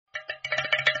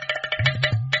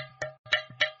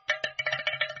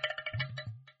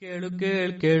ಕೇಳು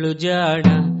ಕೇಳು ಕೇಳು ಜಾಣ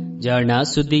ಜಾಣ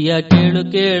ಸುದ್ದಿಯ ಕೇಳು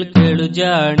ಕೇಳು ಕೇಳು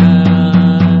ಜಾಣ.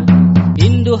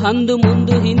 ಇಂದು ಹಂದು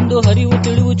ಮುಂದು ಹಿಂದು ಹರಿವು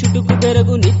ತಿಳಿವು ಚುಟುಕು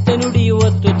ಬೆರಗು ನಿತ್ಯ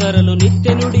ನುಡಿಯುವತ್ತು ತರಲು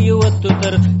ನಿತ್ಯ ನುಡಿಯುವತ್ತು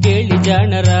ತರಲು ಕೇಳಿ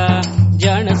ಜಾಣರ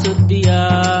ಜಾಣ ಸುದ್ದಿಯ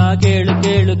ಕೇಳು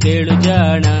ಕೇಳು ಕೇಳು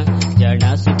ಜಾಣ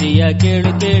ಜಾಣ ಸುದ್ದಿಯ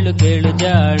ಕೇಳು ಕೇಳು ಕೇಳು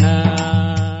ಜಾಣ.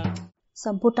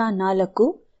 ಸಂಪುಟ 4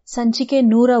 ಸಂಚಿಕೆ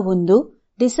 101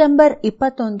 ಡಿಸೆಂಬರ್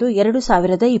 21,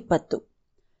 2020.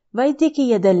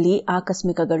 ವೈದ್ಯಕೀಯದಲ್ಲಿ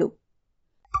ಆಕಸ್ಮಿಕಗಳು.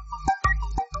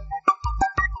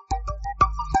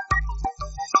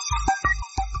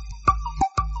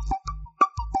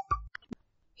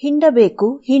 ಹಿಂಡಬೇಕು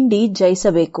ಹಿಂಡಿ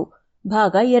ಜಯಿಸಬೇಕು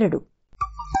ಭಾಗ 2.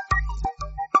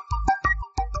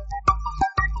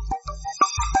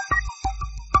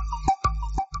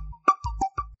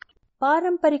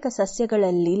 ಪಾರಂಪರಿಕ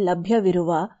ಸಸ್ಯಗಳಲ್ಲಿ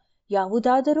ಲಭ್ಯವಿರುವ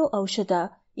ಯಾವುದಾದರೂ ಔಷಧ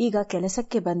ಈಗ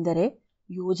ಕೆಲಸಕ್ಕೆ ಬಂದರೆ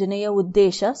ಯೋಜನೆಯ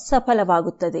ಉದ್ದೇಶ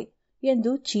ಸಫಲವಾಗುತ್ತದೆ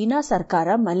ಎಂದು ಚೀನಾ ಸರ್ಕಾರ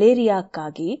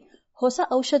ಮಲೇರಿಯಾಕ್ಕಾಗಿ ಹೊಸ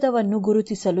ಔಷಧವನ್ನು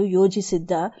ಗುರುತಿಸಲು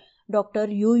ಯೋಜಿಸಿದ್ದ ಡಾ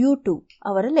ಯು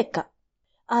ಅವರ ಲೆಕ್ಕ.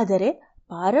 ಆದರೆ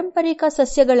ಪಾರಂಪರಿಕ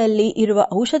ಸಸ್ಯಗಳಲ್ಲಿ ಇರುವ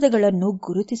ಔಷಧಗಳನ್ನು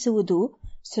ಗುರುತಿಸುವುದು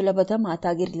ಸುಲಭದ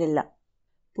ಮಾತಾಗಿರಲಿಲ್ಲ.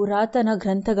 ಪುರಾತನ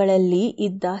ಗ್ರಂಥಗಳಲ್ಲಿ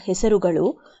ಇದ್ದ ಹೆಸರುಗಳು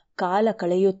ಕಾಲ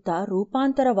ಕಳೆಯುತ್ತಾ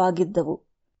ರೂಪಾಂತರವಾಗಿದ್ದವು.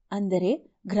 ಅಂದರೆ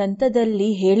ಗ್ರಂಥದಲ್ಲಿ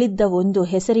ಹೇಳಿದ್ದ ಒಂದು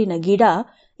ಹೆಸರಿನ ಗಿಡ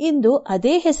ಇಂದು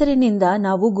ಅದೇ ಹೆಸರಿನಿಂದ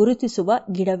ನಾವು ಗುರುತಿಸುವ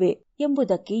ಗಿಡವೇ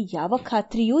ಎಂಬುದಕ್ಕೆ ಯಾವ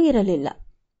ಖಾತ್ರಿಯೂ ಇರಲಿಲ್ಲ.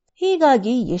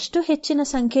 ಹೀಗಾಗಿ ಎಷ್ಟು ಹೆಚ್ಚಿನ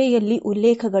ಸಂಖ್ಯೆಯಲ್ಲಿ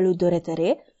ಉಲ್ಲೇಖಗಳು ದೊರೆತರೆ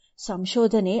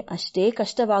ಸಂಶೋಧನೆ ಅಷ್ಟೇ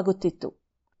ಕಷ್ಟವಾಗುತ್ತಿತ್ತು.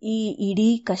 ಈ ಇಡೀ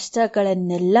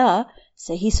ಕಷ್ಟಗಳನ್ನೆಲ್ಲ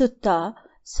ಸಹಿಸುತ್ತಾ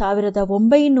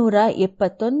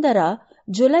 1971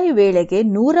 ಜುಲೈ ವೇಳೆಗೆ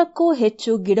 100ಕ್ಕೂ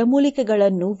ಹೆಚ್ಚು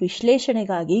ಗಿಡಮೂಲಿಕೆಗಳನ್ನು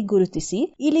ವಿಶ್ಲೇಷಣೆಗಾಗಿ ಗುರುತಿಸಿ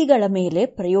ಇಲಿಗಳ ಮೇಲೆ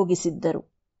ಪ್ರಯೋಗಿಸಿದ್ದರು.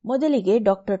 ಮೊದಲಿಗೆ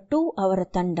ಡಾ ಟು ಅವರ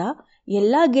ತಂಡ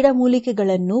ಎಲ್ಲಾ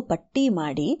ಗಿಡಮೂಲಿಕೆಗಳನ್ನು ಪಟ್ಟಿ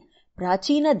ಮಾಡಿ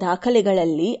ಪ್ರಾಚೀನ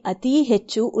ದಾಖಲೆಗಳಲ್ಲಿ ಅತೀ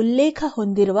ಹೆಚ್ಚು ಉಲ್ಲೇಖ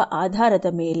ಹೊಂದಿರುವ ಆಧಾರದ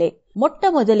ಮೇಲೆ ಮೊಟ್ಟ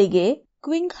ಮೊದಲಿಗೆ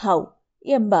ಕ್ವಿಂಗ್ ಹೌ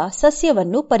ಎಂಬ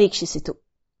ಸಸ್ಯವನ್ನು ಪರೀಕ್ಷಿಸಿತು.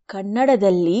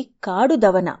 ಕನ್ನಡದಲ್ಲಿ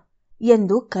ಕಾಡುದವನ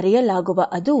ಎಂದು ಕರೆಯಲಾಗುವ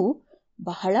ಅದು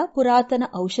ಬಹಳ ಪುರಾತನ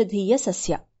ಔಷಧೀಯ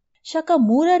ಸಸ್ಯ. ಶಕ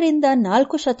 3ರಿಂದ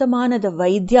 4 ಶತಮಾನದ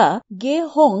ವೈದ್ಯ ಗೆ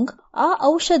ಹೊಂಗ್ ಆ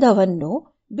ಔಷಧವನ್ನು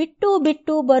ಬಿಟ್ಟು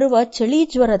ಬಿಟ್ಟು ಬರುವ ಚಳಿ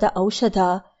ಜ್ವರದ ಔಷಧ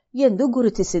ಎಂದು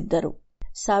ಗುರುತಿಸಿದ್ದರು.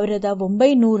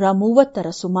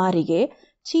 1930 ಸುಮಾರಿಗೆ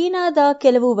ಚೀನಾದ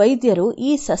ಕೆಲವು ವೈದ್ಯರು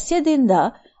ಈ ಸಸ್ಯದಿಂದ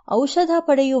ಔಷಧ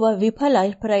ಪಡೆಯುವ ವಿಫಲ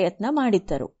ಪ್ರಯತ್ನ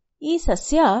ಮಾಡಿದ್ದರು. ಈ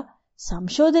ಸಸ್ಯ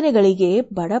ಸಂಶೋಧನೆಗಳಿಗೆ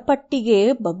ಬಡಪಟ್ಟಿಗೆ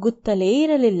ಬಗ್ಗುತ್ತಲೇ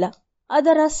ಇರಲಿಲ್ಲ.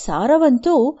 ಅದರ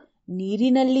ಸಾರವಂತೂ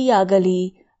ನೀರಿನಲ್ಲಿಯಾಗಲಿ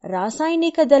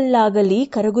ರಾಸಾಯನಿಕದಲ್ಲಾಗಲಿ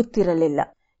ಕರಗುತ್ತಿರಲಿಲ್ಲ.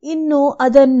 ಇನ್ನು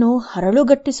ಅದನ್ನು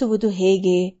ಹರಳುಗಟ್ಟಿಸುವುದು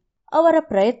ಹೇಗೆ? ಅವರ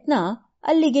ಪ್ರಯತ್ನ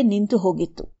ಅಲ್ಲಿಗೆ ನಿಂತು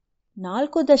ಹೋಗಿತ್ತು.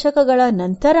 4 ದಶಕಗಳ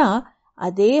ನಂತರ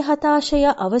ಅದೇ ಹತಾಶೆಯ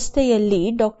ಅವಸ್ಥೆಯಲ್ಲಿ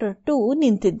ಡಾ ಟು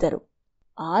ನಿಂತಿದ್ದರು.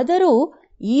 ಆದರೂ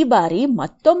ಈ ಬಾರಿ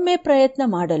ಮತ್ತೊಮ್ಮೆ ಪ್ರಯತ್ನ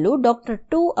ಮಾಡಲು ಡಾ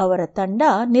ಟು ಅವರ ತಂಡ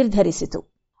ನಿರ್ಧರಿಸಿತು.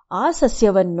 ಆ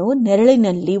ಸಸ್ಯವನ್ನು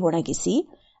ನೆರಳಿನಲ್ಲಿ ಒಣಗಿಸಿ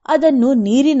ಅದನ್ನು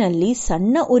ನೀರಿನಲ್ಲಿ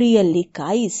ಸಣ್ಣ ಉರಿಯಲ್ಲಿ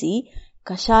ಕಾಯಿಸಿ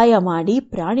ಕಷಾಯ ಮಾಡಿ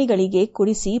ಪ್ರಾಣಿಗಳಿಗೆ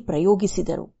ಕುಡಿಸಿ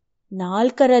ಪ್ರಯೋಗಿಸಿದರು.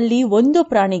 4ರಲ್ಲಿ 1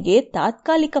 ಪ್ರಾಣಿಗೆ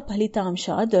ತಾತ್ಕಾಲಿಕ ಫಲಿತಾಂಶ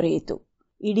ದೊರೆಯಿತು.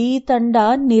 ಇಡೀ ತಂಡ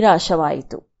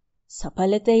ನಿರಾಶವಾಯಿತು.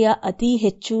 ಸಫಲತೆಯ ಅತಿ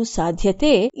ಹೆಚ್ಚು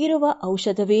ಸಾಧ್ಯತೆ ಇರುವ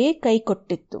ಔಷಧವೇ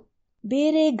ಕೈಕೊಟ್ಟಿತ್ತು.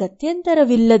 ಬೇರೆ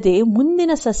ಗತ್ಯಂತರವಿಲ್ಲದೆ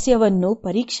ಮುಂದಿನ ಸಸ್ಯವನ್ನು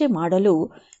ಪರೀಕ್ಷೆ ಮಾಡಲು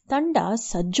ತಂಡ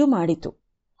ಸಜ್ಜು ಮಾಡಿತು.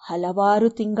 ಹಲವಾರು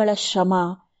ತಿಂಗಳ ಶ್ರಮ,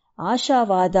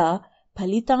 ಆಶಾವಾದ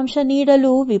ಫಲಿತಾಂಶ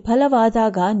ನೀಡಲು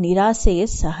ವಿಫಲವಾದಾಗ ನಿರಾಸೆ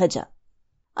ಸಹಜ.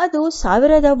 ಅದು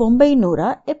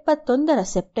 1971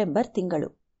 ಸೆಪ್ಟೆಂಬರ್ ತಿಂಗಳು.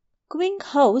 ಕ್ವಿಂಗ್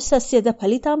ಹೌ ಸಸ್ಯದ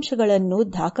ಫಲಿತಾಂಶಗಳನ್ನು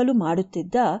ದಾಖಲು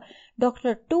ಮಾಡುತ್ತಿದ್ದ ಡಾ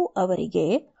ಟು ಅವರಿಗೆ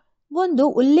ಒಂದು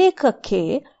ಉಲ್ಲೇಖಕ್ಕೆ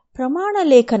ಪ್ರಮಾಣ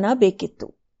ಲೇಖನ ಬೇಕಿತ್ತು.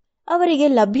 ಅವರಿಗೆ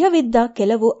ಲಭ್ಯವಿದ್ದ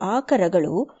ಕೆಲವು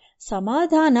ಆಕರಗಳು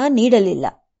ಸಮಾಧಾನ ನೀಡಲಿಲ್ಲ.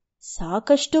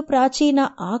 ಸಾಕಷ್ಟು ಪ್ರಾಚೀನ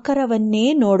ಆಕರವನ್ನೇ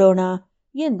ನೋಡೋಣ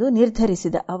ಎಂದು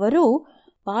ನಿರ್ಧರಿಸಿದ ಅವರು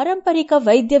ಪಾರಂಪರಿಕ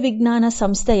ವೈದ್ಯ ವಿಜ್ಞಾನ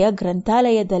ಸಂಸ್ಥೆಯ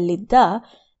ಗ್ರಂಥಾಲಯದಲ್ಲಿದ್ದ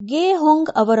ಗೆ ಹೊಂಗ್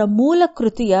ಅವರ ಮೂಲ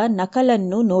ಕೃತಿಯ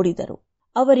ನಕಲನ್ನು ನೋಡಿದರು.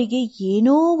 ಅವರಿಗೆ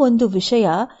ಏನೋ ಒಂದು ವಿಷಯ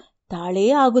ತಾಳೇ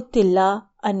ಆಗುತ್ತಿಲ್ಲ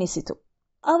ಅನ್ನಿಸಿತು.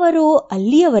 ಅವರು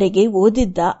ಅಲ್ಲಿಯವರೆಗೆ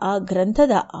ಓದಿದ್ದ ಆ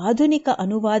ಗ್ರಂಥದ ಆಧುನಿಕ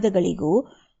ಅನುವಾದಗಳಿಗೂ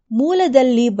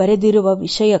ಮೂಲದಲ್ಲಿ ಬರೆದಿರುವ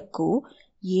ವಿಷಯಕ್ಕೂ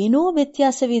ಏನೋ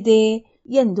ವ್ಯತ್ಯಾಸವಿದೆ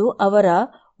ಎಂದು ಅವರ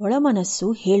ಒಳಮನಸ್ಸು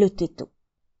ಹೇಳುತ್ತಿತ್ತು.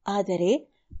 ಆದರೆ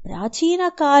ಪ್ರಾಚೀನ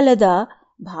ಕಾಲದ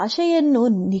ಭಾಷೆಯನ್ನು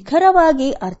ನಿಖರವಾಗಿ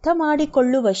ಅರ್ಥ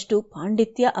ಮಾಡಿಕೊಳ್ಳುವಷ್ಟು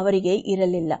ಪಾಂಡಿತ್ಯ ಅವರಿಗೆ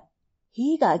ಇರಲಿಲ್ಲ.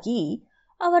 ಹೀಗಾಗಿ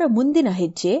ಅವರ ಮುಂದಿನ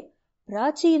ಹೆಜ್ಜೆ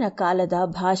ಪ್ರಾಚೀನ ಕಾಲದ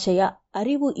ಭಾಷೆಯ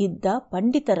ಅರಿವು ಇದ್ದ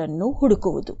ಪಂಡಿತರನ್ನು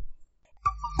ಹುಡುಕುವುದು.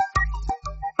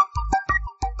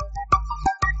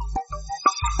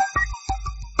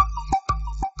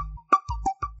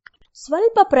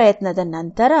 ಸ್ವಲ್ಪ ಪ್ರಯತ್ನದ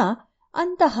ನಂತರ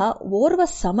ಅಂತಹ ಓರ್ವ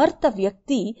ಸಮರ್ಥ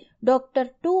ವ್ಯಕ್ತಿ ಡಾಕ್ಟರ್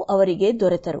ಟೂ ಅವರಿಗೆ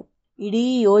ದೊರೆತರು.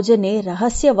 ಇಡೀ ಯೋಜನೆ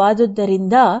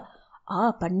ರಹಸ್ಯವಾದುದರಿಂದ ಆ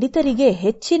ಪಂಡಿತರಿಗೆ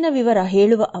ಹೆಚ್ಚಿನ ವಿವರ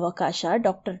ಹೇಳುವ ಅವಕಾಶ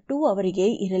ಡಾಕ್ಟರ್ ಟೂ ಅವರಿಗೆ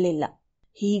ಇರಲಿಲ್ಲ.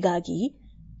 ಹೀಗಾಗಿ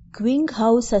ಕ್ವಿಂಗ್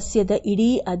ಹೌ ಸಸ್ಯದ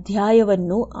ಇಡೀ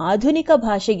ಅಧ್ಯಾಯವನ್ನು ಆಧುನಿಕ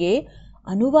ಭಾಷೆಗೆ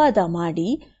ಅನುವಾದ ಮಾಡಿ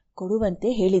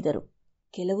ಕೊಡುವಂತೆ ಹೇಳಿದರು.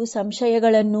 ಕೆಲವು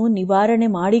ಸಂಶಯಗಳನ್ನು ನಿವಾರಣೆ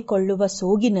ಮಾಡಿಕೊಳ್ಳುವ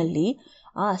ಸೋಗಿನಲ್ಲಿ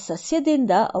ಆ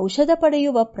ಸಸ್ಯದಿಂದ ಔಷಧ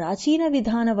ಪಡೆಯುವ ಪ್ರಾಚೀನ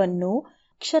ವಿಧಾನವನ್ನು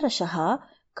ಅಕ್ಷರಶಃ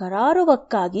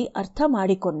ಕರಾರುವಕ್ಕಾಗಿ ಅರ್ಥ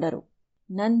ಮಾಡಿಕೊಂಡರು.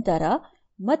 ನಂತರ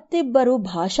ಮತ್ತಿಬ್ಬರು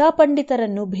ಭಾಷಾ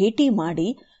ಪಂಡಿತರನ್ನು ಭೇಟಿ ಮಾಡಿ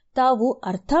ತಾವು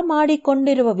ಅರ್ಥ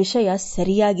ಮಾಡಿಕೊಂಡಿರುವ ವಿಷಯ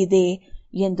ಸರಿಯಾಗಿದೆ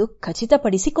ಎಂದು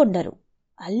ಖಚಿತಪಡಿಸಿಕೊಂಡರು.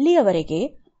 ಅಲ್ಲಿಯವರೆಗೆ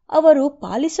ಅವರು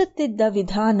ಪಾಲಿಸುತ್ತಿದ್ದ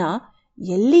ವಿಧಾನ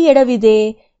ಎಲ್ಲಿ ಎಡವಿದೆ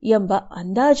ಎಂಬ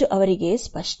ಅಂದಾಜು ಅವರಿಗೆ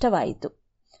ಸ್ಪಷ್ಟವಾಯಿತು.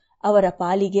 ಅವರ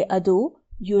ಪಾಲಿಗೆ ಅದು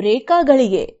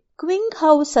ಯುರೇಕಾಗಳಿಗೆ. ಕ್ವಿಂಗ್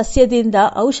ಹೌ ಸಸ್ಯದಿಂದ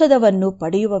ಔಷಧವನ್ನು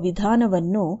ಪಡೆಯುವ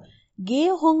ವಿಧಾನವನ್ನು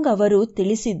ಗೇಹೊಂಗ್ ಅವರು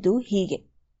ತಿಳಿಸಿದ್ದು ಹೀಗೆ.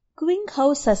 ಕ್ವಿಂಗ್ ಹೌ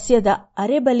ಸಸ್ಯದ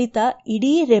ಅರೆಬಲಿತ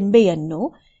ಇಡೀ ರೆಂಬೆಯನ್ನು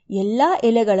ಎಲ್ಲಾ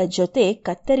ಎಲೆಗಳ ಜೊತೆ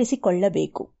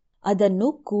ಕತ್ತರಿಸಿಕೊಳ್ಳಬೇಕು. ಅದನ್ನು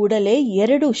ಕೂಡಲೇ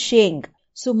 2 ಶೇಂಗ್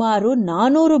ಸುಮಾರು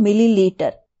 400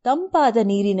 ಮಿಲಿಲೀಟರ್ ತಂಪಾದ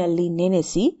ನೀರಿನಲ್ಲಿ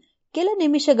ನೆನೆಸಿ ಕೆಲ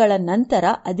ನಿಮಿಷಗಳ ನಂತರ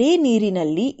ಅದೇ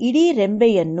ನೀರಿನಲ್ಲಿ ಇಡೀ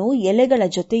ರೆಂಬೆಯನ್ನು ಎಲೆಗಳ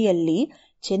ಜೊತೆಯಲ್ಲಿ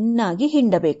ಚೆನ್ನಾಗಿ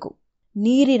ಹಿಂಡಬೇಕು.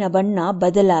 ನೀರಿನ ಬಣ್ಣ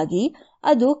ಬದಲಾಗಿ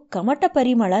ಅದು ಕಮಟ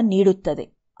ಪರಿಮಳ ನೀಡುತ್ತದೆ.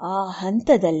 ಆ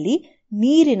ಹಂತದಲ್ಲಿ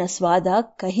ನೀರಿನ ಸ್ವಾದ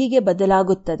ಕಹಿಗೆ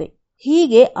ಬದಲಾಗುತ್ತದೆ.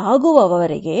 ಹೀಗೆ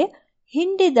ಆಗುವವರೆಗೆ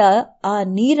ಹಿಂಡಿದ ಆ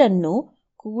ನೀರನ್ನು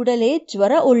ಕೂಡಲೇ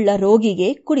ಜ್ವರ ಉಳ್ಳ ರೋಗಿಗೆ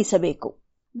ಕುಡಿಸಬೇಕು.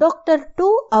 ಡಾಕ್ಟರ್ ಟೂ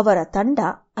ಅವರ ತಂಡ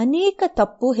ಅನೇಕ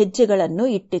ತಪ್ಪು ಹೆಜ್ಜೆಗಳನ್ನು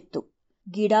ಇಟ್ಟಿತ್ತು.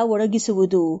 ಗಿಡ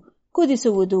ಒಣಗಿಸುವುದು,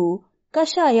 ಕುದಿಸುವುದು,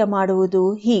 ಕಷಾಯ ಮಾಡುವುದು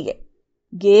ಹೀಗೆ.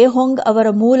 ಗೇಹೊಂಗ್ ಅವರ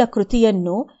ಮೂಲ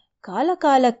ಕೃತಿಯನ್ನು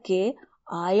ಕಾಲಕಾಲಕ್ಕೆ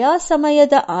ಆಯಾ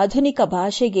ಸಮಯದ ಆಧುನಿಕ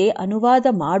ಭಾಷೆಗೆ ಅನುವಾದ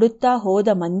ಮಾಡುತ್ತಾ ಹೋದ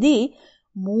ಮಂದಿ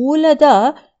ಮೂಲದ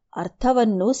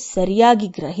ಅರ್ಥವನ್ನು ಸರಿಯಾಗಿ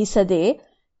ಗ್ರಹಿಸದೆ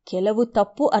ಕೆಲವು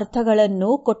ತಪ್ಪು ಅರ್ಥಗಳನ್ನು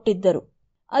ಕೊಟ್ಟಿದ್ದರು.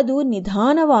 ಅದು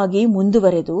ನಿಧಾನವಾಗಿ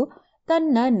ಮುಂದುವರೆದು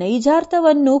ತನ್ನ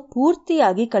ನೈಜಾರ್ಥವನ್ನು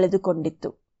ಪೂರ್ತಿಯಾಗಿ ಕಳೆದುಕೊಂಡಿತ್ತು.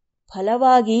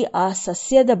 ಫಲವಾಗಿ ಆ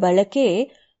ಸಸ್ಯದ ಬಳಕೆ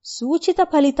ಸೂಚಿತ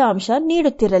ಫಲಿತಾಂಶ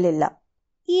ನೀಡುತ್ತಿರಲಿಲ್ಲ.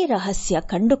 ಈ ರಹಸ್ಯ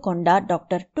ಕಂಡುಕೊಂಡ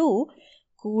ಡಾಕ್ಟರ್ ಟೂ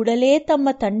ಕೂಡಲೇ ತಮ್ಮ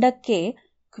ತಂಡಕ್ಕೆ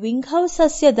ಕ್ವಿಂಗ್ ಹೌ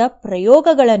ಸಸ್ಯದ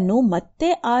ಪ್ರಯೋಗಗಳನ್ನು ಮತ್ತೆ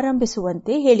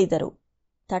ಆರಂಭಿಸುವಂತೆ ಹೇಳಿದರು.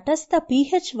 ತಟಸ್ಥ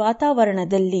pH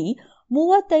ವಾತಾವರಣದಲ್ಲಿ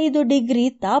 35 ಡಿಗ್ರಿ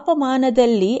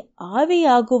ತಾಪಮಾನದಲ್ಲಿ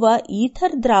ಆವಿಯಾಗುವ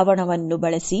ಈಥರ್ ದ್ರಾವಣವನ್ನು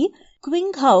ಬಳಸಿ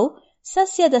ಕ್ವಿಂಗ್ ಹೌ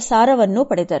ಸಸ್ಯದ ಸಾರವನ್ನು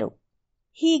ಪಡೆದರು.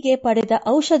 ಹೀಗೆ ಪಡೆದ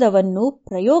ಔಷಧವನ್ನು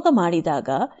ಪ್ರಯೋಗ ಮಾಡಿದಾಗ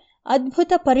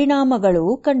ಅದ್ಭುತ ಪರಿಣಾಮಗಳು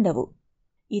ಕಂಡವು.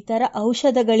 ಇತರ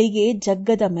ಔಷಧಗಳಿಗೆ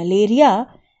ಜಗ್ಗದ ಮಲೇರಿಯಾ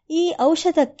ಈ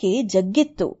ಔಷಧಕ್ಕೆ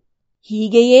ಜಗ್ಗಿತ್ತು.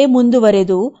 ಹೀಗೆಯೇ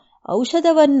ಮುಂದುವರೆದು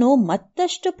ಔಷಧವನ್ನು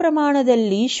ಮತ್ತಷ್ಟು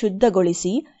ಪ್ರಮಾಣದಲ್ಲಿ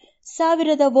ಶುದ್ಧಗೊಳಿಸಿ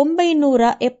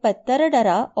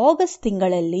 1972 ಆಗಸ್ಟ್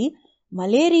ತಿಂಗಳಲ್ಲಿ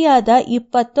ಮಲೇರಿಯಾದ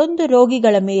 21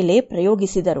 ರೋಗಿಗಳ ಮೇಲೆ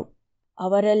ಪ್ರಯೋಗಿಸಿದರು.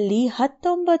 ಅವರಲ್ಲಿ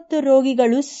 19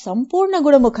 ರೋಗಿಗಳು ಸಂಪೂರ್ಣ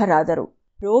ಗುಣಮುಖರಾದರು.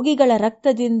 ರೋಗಿಗಳ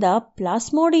ರಕ್ತದಿಂದ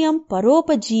ಪ್ಲಾಸ್ಮೋಡಿಯಂ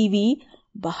ಪರೋಪಜೀವಿ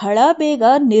ಬಹಳ ಬೇಗ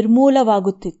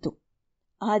ನಿರ್ಮೂಲವಾಗುತ್ತಿತ್ತು.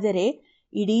 ಆದರೆ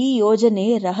ಇಡೀ ಯೋಜನೆ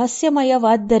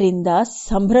ರಹಸ್ಯಮಯವಾದ್ದರಿಂದ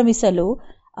ಸಂಭ್ರಮಿಸಲು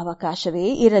ಅವಕಾಶವೇ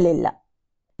ಇರಲಿಲ್ಲ.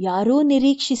 ಯಾರೂ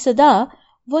ನಿರೀಕ್ಷಿಸದ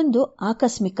ಒಂದು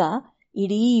ಆಕಸ್ಮಿಕ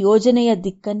ಇಡೀ ಯೋಜನೆಯ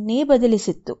ದಿಕ್ಕನ್ನೇ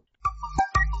ಬದಲಿಸಿತ್ತು.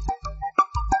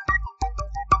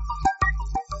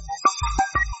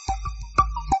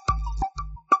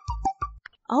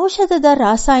 ಔಷಧದ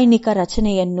ರಾಸಾಯನಿಕ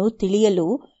ರಚನೆಯನ್ನು ತಿಳಿಯಲು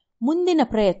ಮುಂದಿನ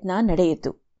ಪ್ರಯತ್ನ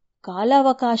ನಡೆಯಿತು.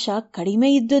 ಕಾಲಾವಕಾಶ ಕಡಿಮೆ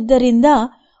ಇದ್ದುದರಿಂದ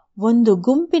ಒಂದು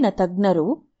ಗುಂಪಿನ ತಜ್ಞರು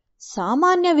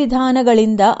ಸಾಮಾನ್ಯ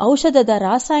ವಿಧಾನಗಳಿಂದ ಔಷಧದ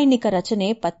ರಾಸಾಯನಿಕ ರಚನೆ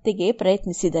ಪತ್ತೆಗೆ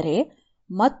ಪ್ರಯತ್ನಿಸಿದರೆ,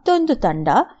 ಮತ್ತೊಂದು ತಂಡ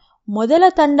ಮೊದಲ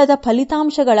ತಂಡದ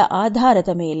ಫಲಿತಾಂಶಗಳ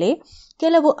ಆಧಾರದ ಮೇಲೆ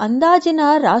ಕೆಲವು ಅಂದಾಜಿನ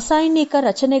ರಾಸಾಯನಿಕ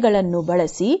ರಚನೆಗಳನ್ನು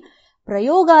ಬಳಸಿ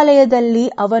ಪ್ರಯೋಗಾಲಯದಲ್ಲಿ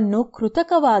ಅವನ್ನು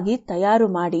ಕೃತಕವಾಗಿ ತಯಾರು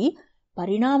ಮಾಡಿ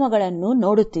ಪರಿಣಾಮಗಳನ್ನು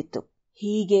ನೋಡುತ್ತಿತ್ತು.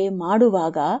 ಹೀಗೆ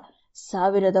ಮಾಡುವಾಗ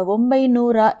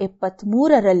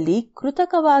 1973ರಲ್ಲಿ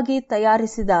ಕೃತಕವಾಗಿ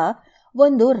ತಯಾರಿಸಿದ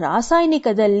ಒಂದು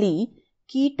ರಾಸಾಯನಿಕದಲ್ಲಿ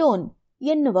ಕೀಟೋನ್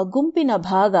ಎನ್ನುವ ಗುಂಪಿನ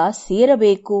ಭಾಗ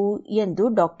ಸೇರಬೇಕು ಎಂದು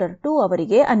ಡಾಕ್ಟರ್ ಟೂ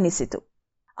ಅವರಿಗೆ ಅನ್ನಿಸಿತು.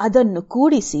 ಅದನ್ನು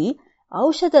ಕೂಡಿಸಿ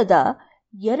ಔಷಧದ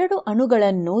 2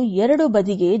 ಅಣುಗಳನ್ನು 2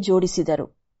 ಬದಿಗೆ ಜೋಡಿಸಿದರು.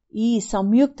 ಈ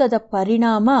ಸಂಯುಕ್ತದ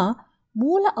ಪರಿಣಾಮ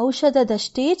ಮೂಲ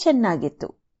ಔಷಧದಷ್ಟೇ ಚೆನ್ನಾಗಿತ್ತು.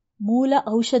 ಮೂಲ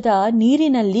ಔಷಧ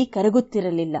ನೀರಿನಲ್ಲಿ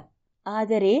ಕರಗುತ್ತಿರಲಿಲ್ಲ.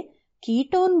 ಆದರೆ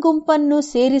ಕೀಟೋನ್ ಗುಂಪನ್ನು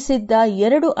ಸೇರಿಸಿದ್ದ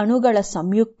 2 ಅಣುಗಳ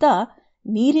ಸಂಯುಕ್ತ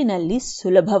ನೀರಿನಲ್ಲಿ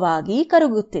ಸುಲಭವಾಗಿ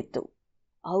ಕರಗುತ್ತಿತ್ತು.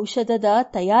 ಔಷಧದ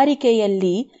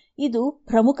ತಯಾರಿಕೆಯಲ್ಲಿ ಇದು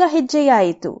ಪ್ರಮುಖ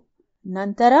ಹೆಜ್ಜೆಯಾಯಿತು.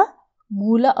 ನಂತರ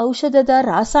ಮೂಲ ಔಷಧದ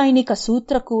ರಾಸಾಯನಿಕ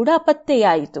ಸೂತ್ರ ಕೂಡ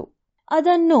ಪತ್ತೆಯಾಯಿತು.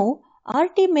 ಅದನ್ನು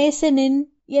ಆರ್ಟಿಮೇಸೆನಿನ್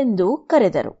ಎಂದು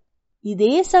ಕರೆದರು.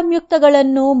 ಇದೇ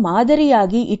ಸಂಯುಕ್ತಗಳನ್ನು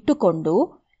ಮಾದರಿಯಾಗಿ ಇಟ್ಟುಕೊಂಡು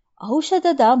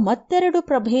ಔಷಧದ ಮತ್ತೆರಡು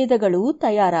ಪ್ರಭೇದಗಳು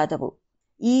ತಯಾರಾದವು.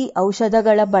 ಈ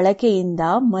ಔಷಧಗಳ ಬಳಕೆಯಿಂದ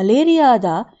ಮಲೇರಿಯಾದ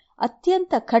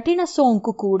ಅತ್ಯಂತ ಕಠಿಣ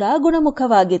ಸೋಂಕು ಕೂಡ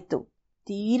ಗುಣಮುಖವಾಗಿತ್ತು.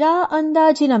 ತೀರಾ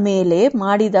ಅಂದಾಜಿನ ಮೇಲೆ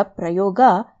ಮಾಡಿದ ಪ್ರಯೋಗ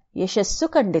ಯಶಸ್ಸು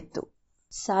ಕಂಡಿತ್ತು.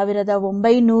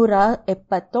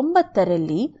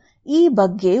 1979ರಲ್ಲಿ ಈ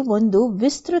ಬಗ್ಗೆ ಒಂದು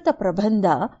ವಿಸ್ತೃತ ಪ್ರಬಂಧ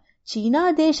ಚೀನಾ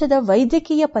ದೇಶದ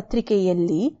ವೈದ್ಯಕೀಯ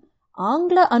ಪತ್ರಿಕೆಯಲ್ಲಿ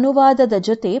ಆಂಗ್ಲ ಅನುವಾದದ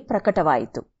ಜೊತೆ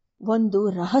ಪ್ರಕಟವಾಯಿತು. ಒಂದು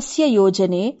ರಹಸ್ಯ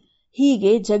ಯೋಜನೆ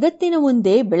ಹೀಗೆ ಜಗತ್ತಿನ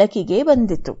ಮುಂದೆ ಬೆಳಕಿಗೆ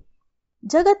ಬಂದಿತು.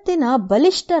 ಜಗತ್ತಿನ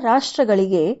ಬಲಿಷ್ಠ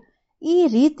ರಾಷ್ಟ್ರಗಳಿಗೆ ಈ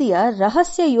ರೀತಿಯ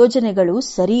ರಹಸ್ಯ ಯೋಜನೆಗಳು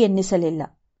ಸರಿ ಎನ್ನಿಸಲಿಲ್ಲ.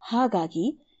 ಹಾಗಾಗಿ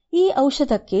ಈ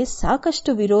ಔಷಧಕ್ಕೆ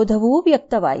ಸಾಕಷ್ಟು ವಿರೋಧವೂ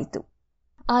ವ್ಯಕ್ತವಾಯಿತು.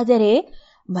 ಆದರೆ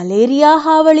ಮಲೇರಿಯಾ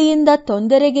ಹಾವಳಿಯಿಂದ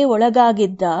ತೊಂದರೆಗೆ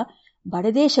ಒಳಗಾಗಿದ್ದ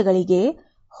ಬಡದೇಶಗಳಿಗೆ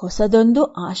ಹೊಸದೊಂದು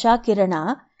ಆಶಾಕಿರಣ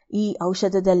ಈ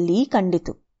ಔಷಧದಲ್ಲಿ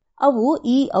ಕಂಡಿತು. ಅವು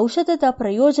ಈ ಔಷಧದ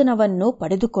ಪ್ರಯೋಜನವನ್ನು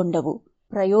ಪಡೆದುಕೊಂಡವು.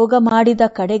 ಪ್ರಯೋಗ ಮಾಡಿದ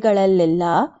ಕಡೆಗಳಲ್ಲೆಲ್ಲ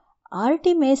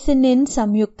ಆರ್ಟಿಮೇಸೆನಿನ್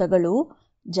ಸಂಯುಕ್ತಗಳು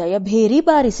ಜಯಭೇರಿ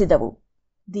ಬಾರಿಸಿದವು.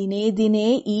 ದಿನೇ ದಿನೇ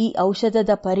ಈ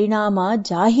ಔಷಧದ ಪರಿಣಾಮ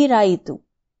ಜಾಹೀರಾಯಿತು.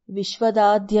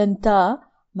 ವಿಶ್ವದಾದ್ಯಂತ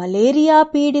ಮಲೇರಿಯಾ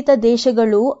ಪೀಡಿತ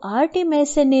ದೇಶಗಳು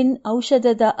ಆರ್ಟಿಮೇಸೆನಿನ್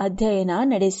ಔಷಧದ ಅಧ್ಯಯನ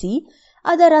ನಡೆಸಿ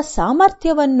ಅದರ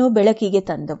ಸಾಮರ್ಥ್ಯವನ್ನು ಬೆಳಕಿಗೆ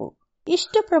ತಂದವು.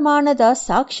 ಇಷ್ಟು ಪ್ರಮಾಣದ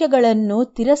ಸಾಕ್ಷ್ಯಗಳನ್ನು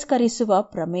ತಿರಸ್ಕರಿಸುವ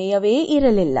ಪ್ರಮೇಯವೇ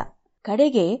ಇರಲಿಲ್ಲ.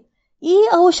 ಕಡೆಗೆ ಈ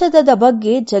ಔಷಧದ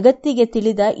ಬಗ್ಗೆ ಜಗತ್ತಿಗೆ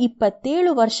ತಿಳಿದ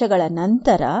 27 ವರ್ಷಗಳ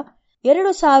ನಂತರ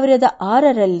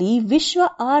 2006ರಲ್ಲಿ ವಿಶ್ವ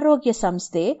ಆರೋಗ್ಯ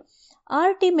ಸಂಸ್ಥೆ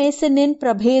ಆರ್ಟಿಮೇಸೆನಿನ್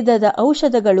ಪ್ರಭೇದದ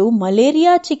ಔಷಧಗಳು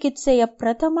ಮಲೇರಿಯಾ ಚಿಕಿತ್ಸೆಯ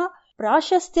ಪ್ರಥಮ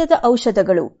ಪ್ರಾಶಸ್ತ್ಯದ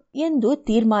ಔಷಧಗಳು ಎಂದು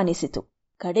ತೀರ್ಮಾನಿಸಿತು.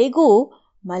 ಕಡೆಗೂ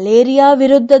ಮಲೇರಿಯಾ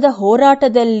ವಿರುದ್ಧದ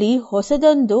ಹೋರಾಟದಲ್ಲಿ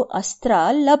ಹೊಸದೊಂದು ಅಸ್ತ್ರ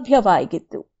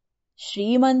ಲಭ್ಯವಾಗಿತ್ತು.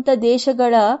 ಶ್ರೀಮಂತ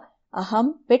ದೇಶಗಳ ಅಹಂ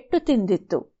ಪೆಟ್ಟು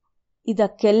ತಿಂದಿತ್ತು.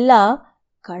 ಇದಕ್ಕೆಲ್ಲ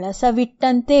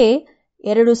ಕಳಸವಿಟ್ಟಂತೆ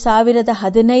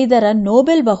 2015ರ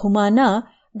ನೊಬೆಲ್ ಬಹುಮಾನ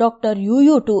ಡಾಕ್ಟರ್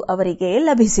ಯುಯು2 ಅವರಿಗೆ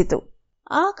ಲಭಿಸಿತು.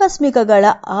 ಆಕಸ್ಮಿಕಗಳ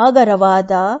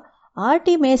ಆಗರವಾದ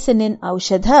ಆರ್ಟಿಮೇಸೆನಿನ್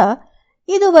ಔಷಧ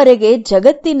ಇದುವರೆಗೆ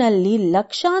ಜಗತ್ತಿನಲ್ಲಿ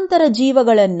ಲಕ್ಷಾಂತರ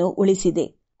ಜೀವಗಳನ್ನು ಉಳಿಸಿದೆ.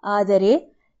 ಆದರೆ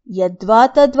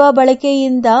ಯದ್ವಾತದ್ವಾ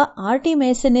ಬಳಕೆಯಿಂದ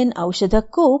ಆರ್ಟಿಮೇಸೆನಿನ್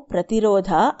ಔಷಧಕ್ಕೂ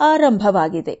ಪ್ರತಿರೋಧ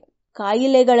ಆರಂಭವಾಗಿದೆ.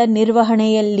 ಕಾಯಿಲೆಗಳ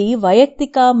ನಿರ್ವಹಣೆಯಲ್ಲಿ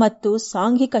ವೈಯಕ್ತಿಕ ಮತ್ತು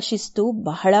ಸಾಂಘಿಕ ಶಿಸ್ತು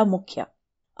ಬಹಳ ಮುಖ್ಯ.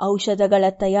 ಔಷಧಗಳ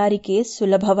ತಯಾರಿಕೆ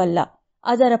ಸುಲಭವಲ್ಲ.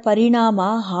 ಅದರ ಪರಿಣಾಮ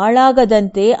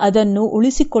ಹಾಳಾಗದಂತೆ ಅದನ್ನು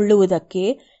ಉಳಿಸಿಕೊಳ್ಳುವುದಕ್ಕೆ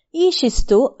ಈ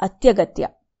ಶಿಸ್ತು ಅತ್ಯಗತ್ಯ.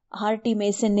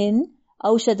 ಆರ್ಟಿಮೇಸೆನಿನ್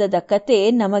ಔಷಧದ ಕತೆ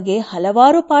ನಮಗೆ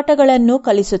ಹಲವಾರು ಪಾಠಗಳನ್ನು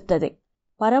ಕಲಿಸುತ್ತದೆ.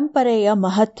 ಪರಂಪರೆಯ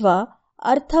ಮಹತ್ವ,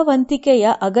 ಅರ್ಥವಂತಿಕೆಯ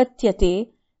ಅಗತ್ಯತೆ,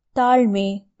 ತಾಳ್ಮೆ,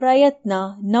 ಪ್ರಯತ್ನ,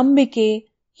 ನಂಬಿಕೆ,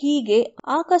 ಹೀಗೆ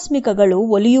ಆಕಸ್ಮಿಕಗಳು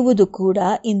ಒಲಿಯುವುದು ಕೂಡ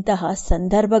ಇಂತಹ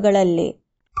ಸಂದರ್ಭಗಳಲ್ಲೇ.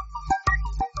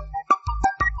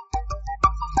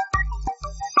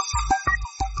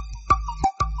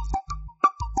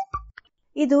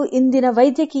 ಇದು ಇಂದಿನ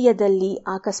ವೈದ್ಯಕೀಯದಲ್ಲಿ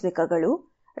ಆಕಸ್ಮಿಕಗಳು.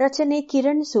 ರಚನೆ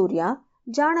ಕಿರಣ್ ಸೂರ್ಯ,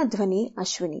 ಜಾಣಧ್ವನಿ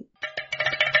ಅಶ್ವಿನಿ.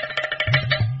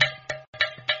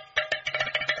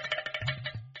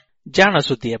 ಜಾಣ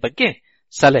ಸುದ್ದಿಯ ಬಗ್ಗೆ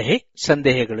ಸಲಹೆ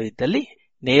ಸಂದೇಹಗಳು ಇದ್ದಲ್ಲಿ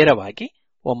ನೇರವಾಗಿ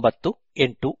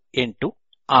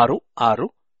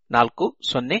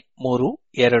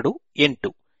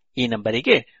 9886640328 ಈ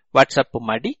ನಂಬರಿಗೆ ವಾಟ್ಸಪ್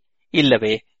ಮಾಡಿ,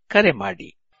 ಇಲ್ಲವೇ ಕರೆ ಮಾಡಿ.